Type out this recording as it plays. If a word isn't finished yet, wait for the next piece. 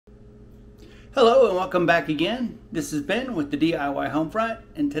Hello and welcome back again. This is Ben with the DIY Homefront,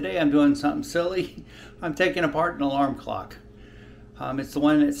 and today I'm doing something silly. I'm taking apart an alarm clock. It's the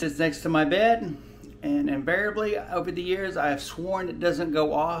one that sits next to my bed, and invariably over the years I have sworn it doesn't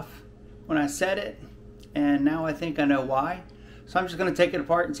go off when I set it, and now I think I know why. So I'm just going to take it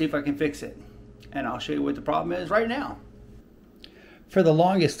apart and see if I can fix it, and I'll show you what the problem is right now. For the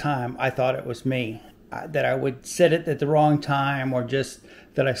longest time I thought it was me, that I would set it at the wrong time, or just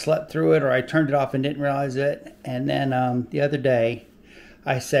that I slept through it, or I turned it off and didn't realize it. And then the other day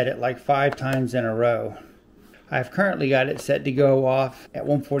I set it like 5 times in a row. I've currently got it set to go off at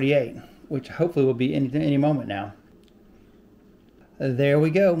 1:48, which hopefully will be any moment now. There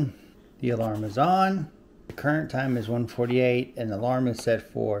we go. The alarm is on. The current time is 1:48 and the alarm is set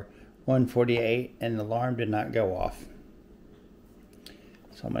for 1:48 and the alarm did not go off.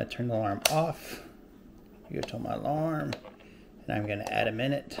 So I'm going to turn the alarm off. Go to my alarm, and I'm going to add a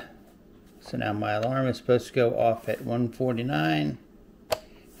minute. So now my alarm is supposed to go off at 1:49,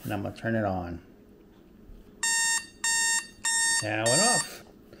 and I'm going to turn it on. Now it went off.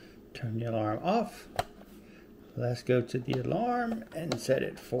 Turn the alarm off. Let's go to the alarm and set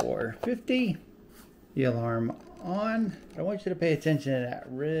it for 50. The alarm on. I want you to pay attention to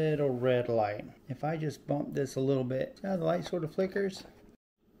that little red light. If I just bump this a little bit, see how the light sort of flickers?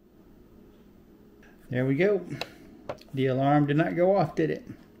 There we go. The alarm did not go off, did it?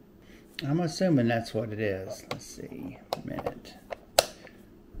 I'm assuming that's what it is. Let's see. A minute.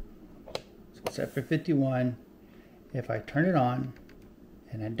 So it's set for 51. If I turn it on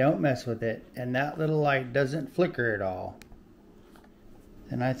and I don't mess with it and that little light doesn't flicker at all,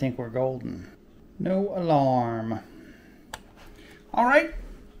 then I think we're golden. No alarm. Alright,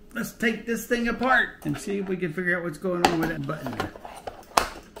 let's take this thing apart and see if we can figure out what's going on with that button.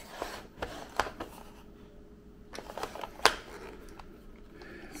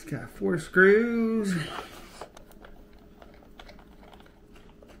 Got 4 screws.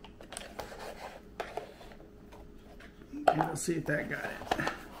 And we'll see if that got it.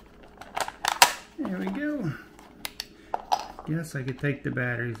 There we go. Guess I could take the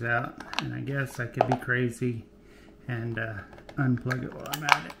batteries out, and I guess I could be crazy and unplug it while I'm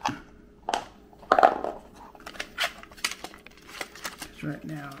at it. Because right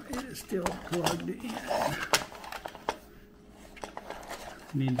now it is still plugged in.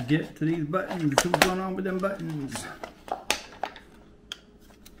 Need to get to these buttons. See what's going on with them buttons.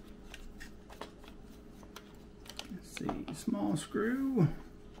 Let's see, small screw.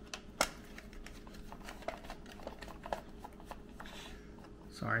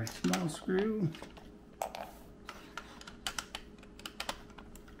 Sorry, small screw.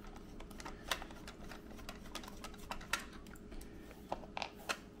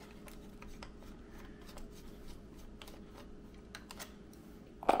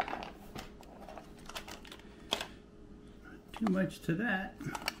 Too much to that.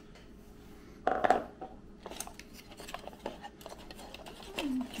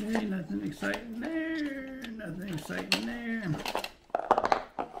 Okay, nothing exciting there. Nothing exciting there.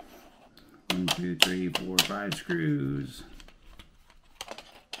 1, 2, 3, 4, 5 screws.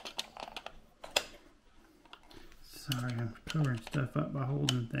 Sorry, I'm covering stuff up by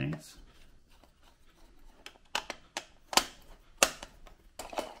holding things.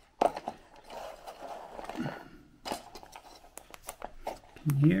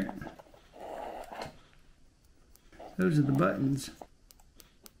 Here, those are the buttons.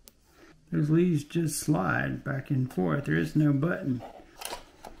 Those leads just slide back and forth. There is no button.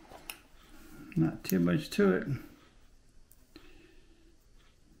 Not too much to it.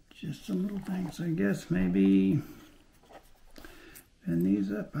 Just some little things. I guess maybe bend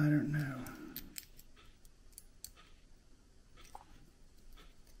these up. I don't know.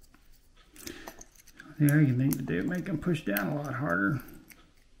 The other thing to do, make them push down a lot harder.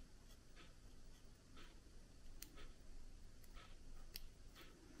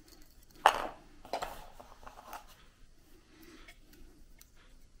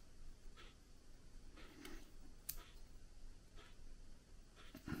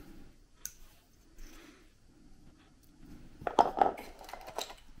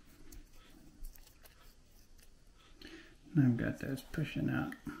 I've got those pushing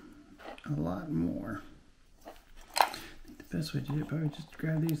out a lot more. I think the best way to do it probably just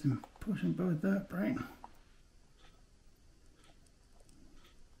grab these and push them both up, right?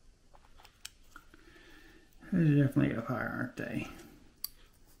 Those are definitely up higher, aren't they?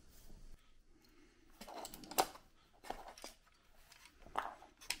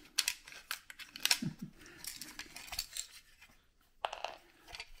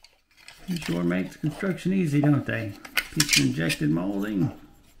 They sure makes construction easy, don't they? Piece of injected molding.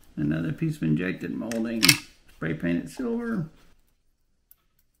 Another piece of injected molding, spray painted silver.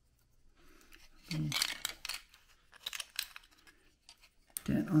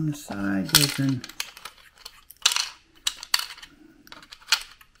 Dent on the side goes in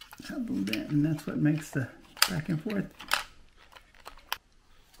that little dent, and that's what makes the back and forth.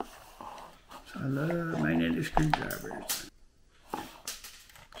 So I love magnetic screwdrivers.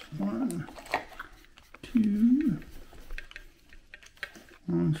 1, 2.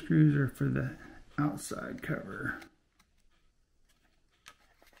 Long screws are for the outside cover.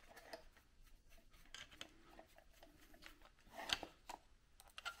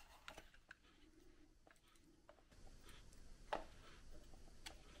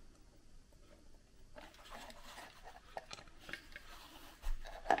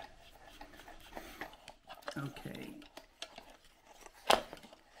 Okay. So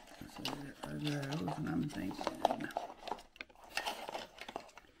there are those, and I'm thinking.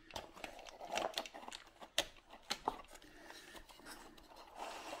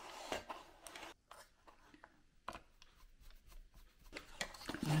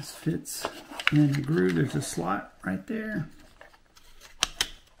 This fits in the groove. There's a slot right there.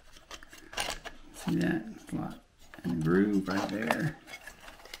 See that? Slot and groove right there.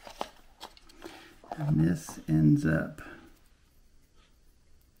 And this ends up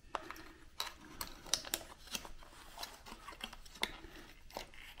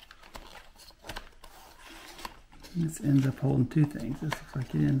holding two things. This looks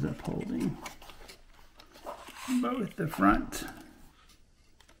like it ends up holding both the front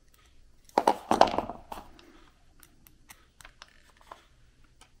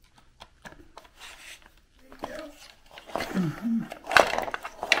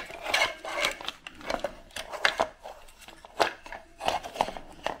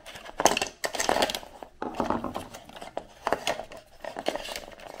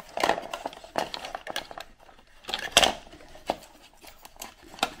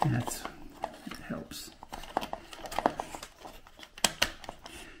that helps.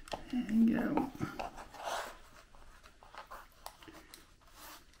 There you go.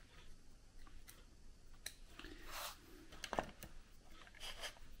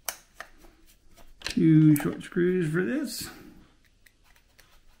 Two short screws for this.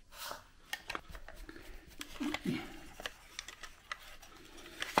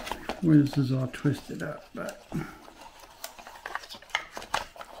 Where this is all twisted up, but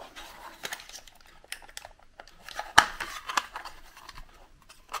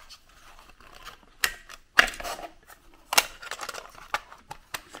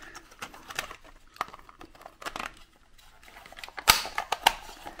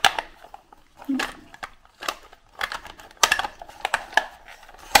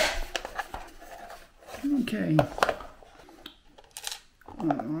okay.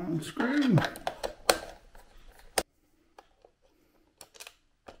 Unscrew.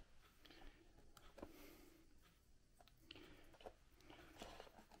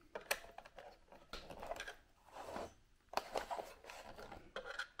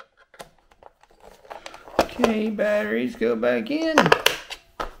 Okay, batteries go back in.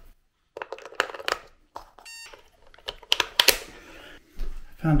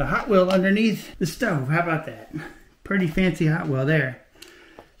 Found a Hot Wheel underneath the stove. How about that? Pretty fancy Hot Wheel there.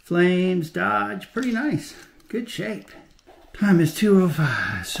 Flames, Dodge, pretty nice. Good shape. Time is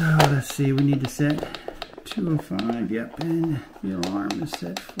 2:05. So let's see, we need to set 2:05. Yep, and the alarm is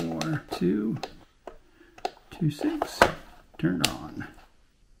set for 2:26. Turned on.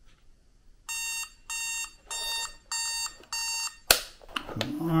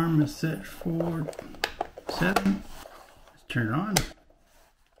 Alarm is set for 7. Let's turn it on.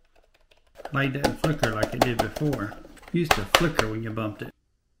 Light doesn't flicker like it did before. It used to flicker when you bumped it.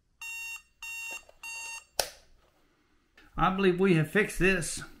 I believe we have fixed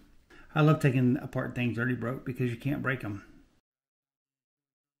this. I love taking apart things already broke because you can't break them.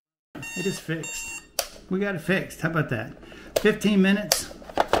 It is fixed. We got it fixed. How about that? 15 minutes,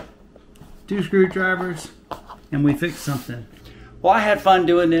 2 screwdrivers, and we fixed something. Well, I had fun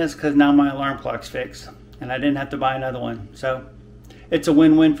doing this because now my alarm clock's fixed and I didn't have to buy another one. So it's a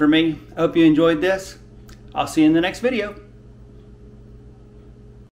win-win for me. I hope you enjoyed this. I'll see you in the next video.